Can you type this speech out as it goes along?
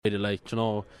Like,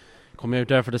 coming out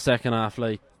there for the second half,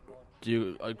 like,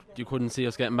 you couldn't see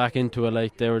us getting back into it.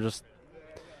 Like, they were just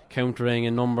countering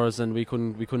in numbers, and we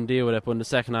couldn't deal with it. But in the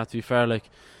second half, to be fair,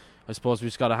 like, I suppose we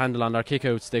just got a handle on our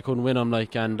kickouts. They couldn't win them,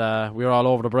 like, and we were all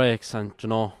over the breaks, and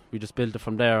we just built it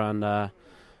from there, and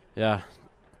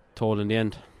told in the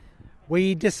end. Were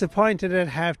you disappointed at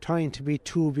half time to be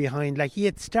 2 behind? Like, you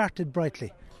had started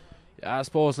brightly. Yeah, I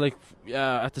suppose, like,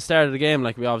 at the start of the game,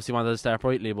 like, we obviously wanted to start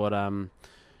brightly, but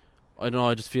I don't know,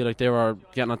 I just feel like they were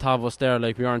getting on top of us there.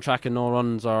 Like, we weren't tracking no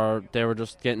runs, or they were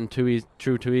just getting too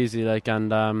easy, like,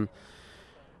 and at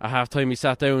half time we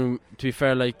sat down. To be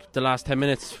fair, like, the last 10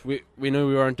 minutes we knew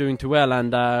we weren't doing too well,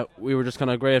 and we were just kind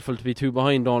of grateful to be 2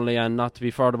 behind only and not to be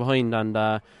further behind,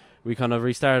 and we kind of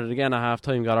restarted again at half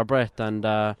time, got our breath, and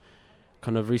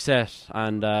kind of reset,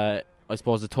 and I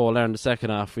suppose the toll there in the second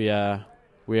half we were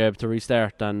able to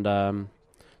restart, and I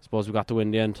suppose we got to win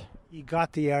in the end. You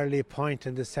got the early point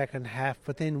in the second half,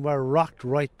 but then were rocked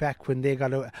right back when they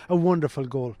got a wonderful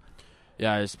goal.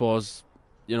 Yeah, I suppose,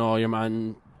 your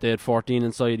man, they had 14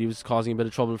 inside, he was causing a bit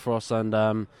of trouble for us, and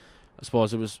I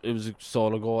suppose it was a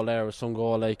solo goal there, it was some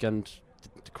goal, like, and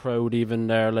the crowd even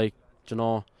there, like,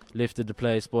 lifted the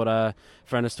place. But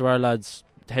fairness to our lads,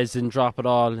 heads didn't drop at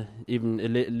all, even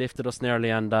it lifted us nearly,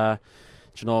 and I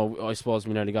suppose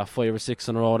we nearly got 5 or 6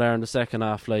 in a row there in the second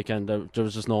half, like, and there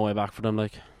was just no way back for them,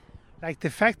 like. Like,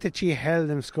 the fact that you held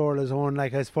them scoreless on,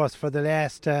 like, I suppose for the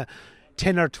last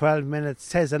 10 or 12 minutes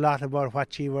says a lot about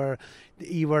what you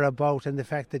were about, and the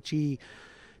fact that you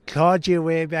clawed your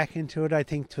way back into it. I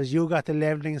think it was you got the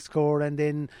levelling score, and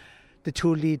then the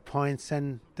 2 lead points,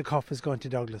 and the cup is going to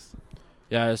Douglas.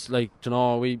 Yeah, it's like,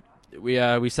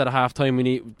 we said at half time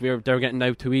they were getting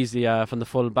out too easy from the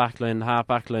full backline, half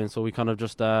backline, so we kind of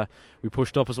just we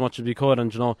pushed up as much as we could,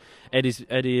 and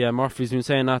Eddie Murphy's been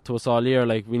saying that to us all year,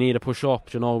 like, we need to push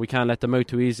up, we can't let them out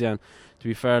too easy, and to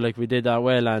be fair, like, we did that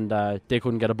well, and they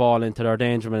couldn't get a ball into their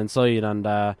danger man inside,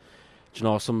 and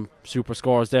some super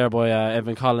scores there by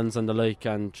Evan Collins and the like,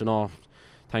 and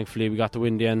thankfully we got to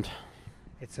win in the end.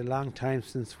 It's a long time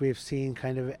since we've seen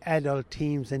kind of adult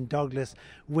teams in Douglas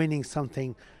winning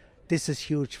something. This is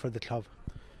huge for the club.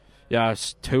 Yeah,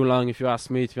 it's too long if you ask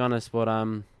me, to be honest, but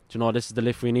this is the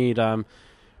lift we need.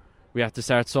 We have to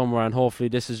start somewhere, and hopefully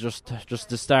this is just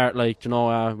the start. Like, we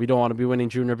don't want to be winning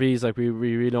junior Bs, like, we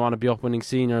really want to be up winning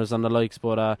seniors and the likes,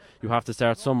 but you have to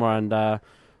start somewhere, and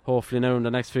hopefully now in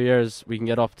the next few years we can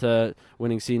get up to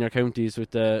winning senior counties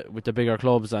with the bigger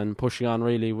clubs, and pushing on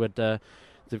really with the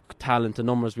talent and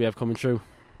numbers we have coming through.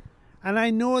 And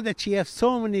I know that you have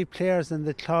so many players in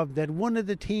the club that one of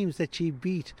the teams that you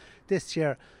beat this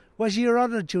year was your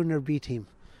other junior B team.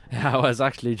 Yeah, it was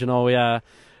actually, we had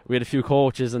a few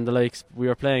coaches and the likes. We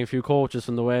were playing a few coaches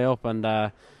from the way up, and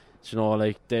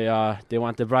like, they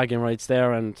wanted bragging rights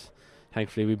there, and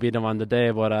thankfully we beat them on the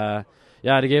day. But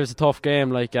they gave us a tough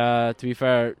game. Like, to be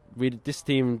fair, this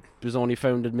team was only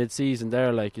founded mid-season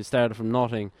there. Like, it started from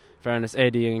nothing. Fairness,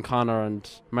 Eddie and Connor and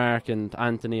Mark and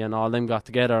Anthony and all them got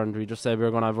together, and we just said we were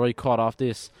going to have a right cut off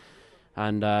this.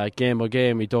 And game by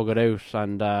game we dug it out,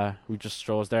 and we just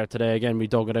rose there today again. We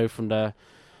dug it out from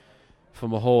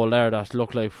a hole there that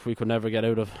looked like we could never get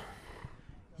out of.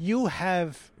 You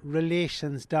have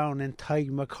relations down in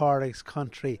Tig McCorrick's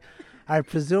country. I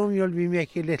presume you'll be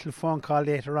making a little phone call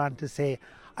later on to say,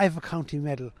 I have a county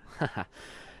medal.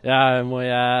 Yeah,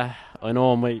 I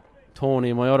know my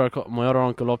Tony, my other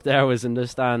uncle up there, was in the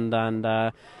stand,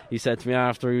 and he said to me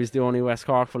after he was the only West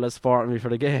Cork fella supporting me for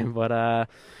the game. But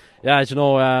I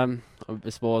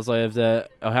suppose I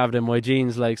have it in my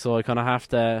genes, like, so I kind of have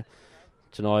to,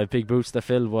 I have big boots to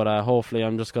fill. But hopefully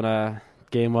I'm just gonna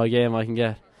game by game I can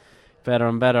get better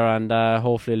and better, and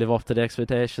hopefully live up to the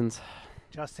expectations.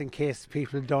 Just in case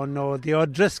people don't know, the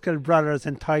O'Driscoll brothers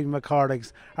and Tig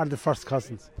McCorrick's are the first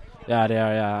cousins. Yeah, they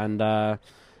are. Yeah, and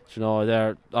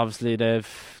they're obviously they've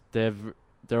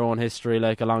their own history,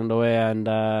 like, along the way, and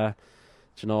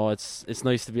it's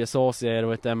nice to be associated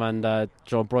with them. And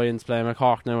Brian's playing with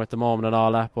Cork now at the moment and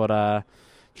all that, but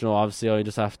obviously I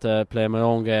just have to play my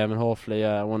own game, and hopefully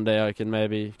one day I can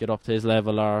maybe get up to his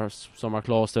level or somewhere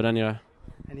close to it anyway.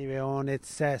 Anyway, Eoin,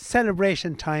 it's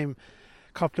celebration time,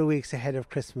 a couple of weeks ahead of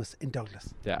Christmas in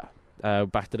Douglas. Yeah,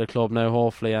 back to the club now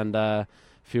hopefully, and a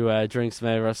few drinks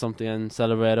maybe or something, and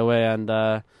celebrate away, and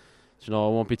it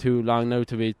won't be too long now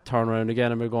to be turned around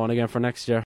again, and we're going again for next year.